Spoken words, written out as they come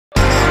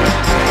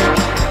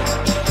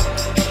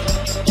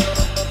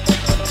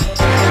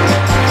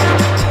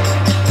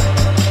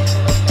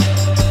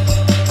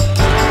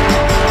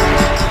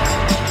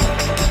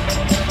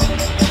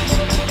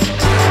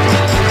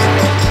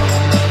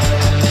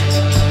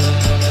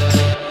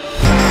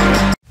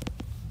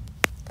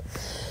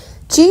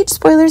GH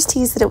spoilers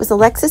tease that it was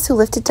Alexis who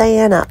lifted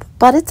Diane up,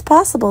 but it's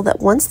possible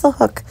that once the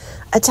hook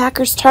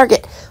attacker's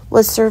target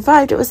was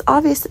survived, it was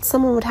obvious that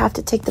someone would have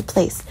to take the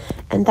place,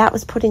 and that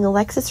was putting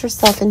Alexis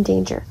herself in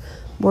danger.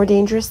 More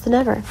dangerous than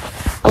ever.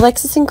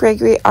 Alexis and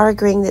Gregory are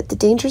agreeing that the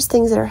dangerous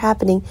things that are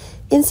happening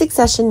in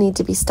succession need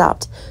to be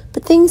stopped,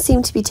 but things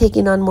seem to be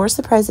taking on more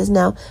surprises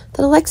now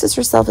that Alexis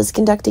herself is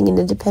conducting an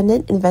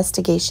independent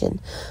investigation.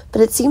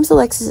 But it seems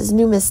Alexis's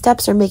new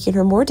missteps are making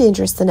her more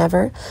dangerous than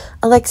ever.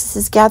 Alexis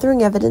is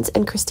gathering evidence,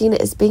 and Christina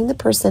is being the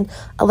person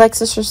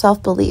Alexis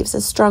herself believes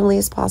as strongly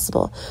as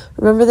possible.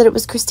 Remember that it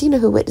was Christina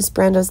who witnessed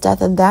Brando's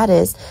death, and that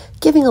is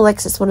giving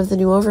Alexis one of the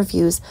new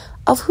overviews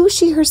of who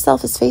she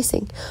herself is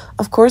facing.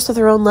 Of course, with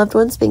her own loved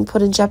ones being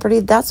put in jeopardy,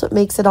 that's what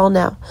makes it all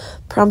now,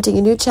 prompting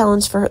a new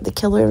challenge for the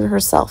killer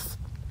herself.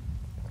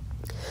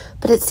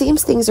 But it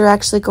seems things are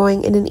actually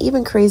going in an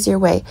even crazier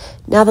way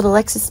now that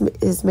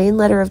Alexis's main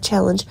letter of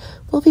challenge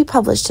will be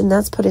published, and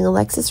that's putting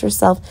Alexis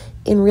herself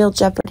in real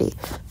jeopardy.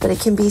 But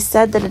it can be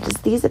said that it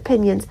is these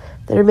opinions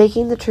that are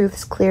making the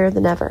truths clearer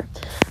than ever.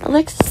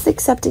 Alexis is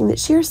accepting that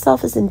she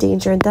herself is in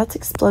danger, and that's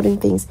exploding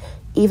things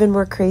even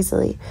more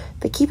crazily.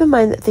 But keep in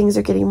mind that things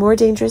are getting more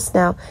dangerous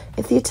now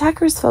if the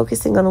attacker is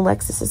focusing on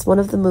Alexis as one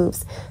of the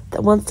moves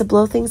that wants to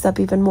blow things up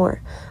even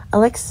more.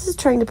 Alexis is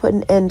trying to put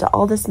an end to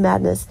all this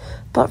madness,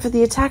 but for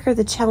the attacker,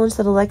 the challenge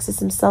that Alexis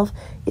himself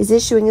is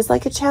issuing is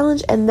like a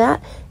challenge, and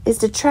that is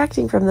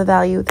detracting from the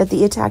value that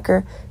the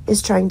attacker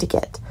is trying to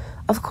get.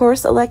 Of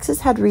course,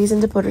 Alexis had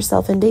reason to put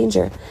herself in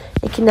danger.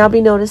 It can now be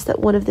noticed that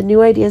one of the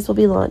new ideas will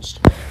be launched.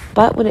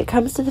 But when it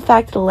comes to the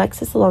fact that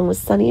Alexis, along with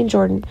Sunny and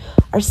Jordan,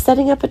 are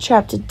setting up a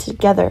trap to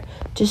together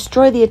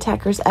destroy the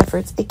attacker's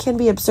efforts, it can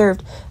be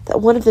observed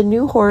that one of the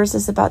new horrors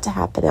is about to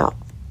happen out.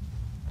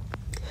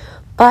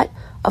 But,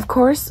 of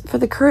course, for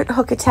the current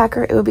hook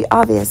attacker, it would be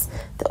obvious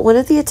that one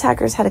of the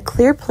attackers had a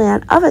clear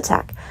plan of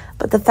attack,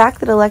 but the fact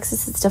that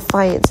Alexis's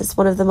defiance is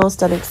one of the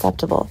most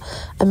unacceptable.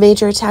 A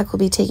major attack will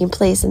be taking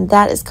place, and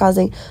that is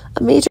causing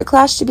a major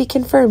clash to be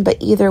confirmed, but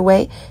either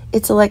way,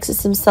 it's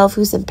Alexis himself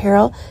who's in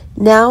peril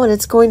now, and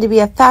it's going to be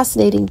a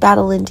fascinating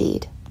battle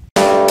indeed.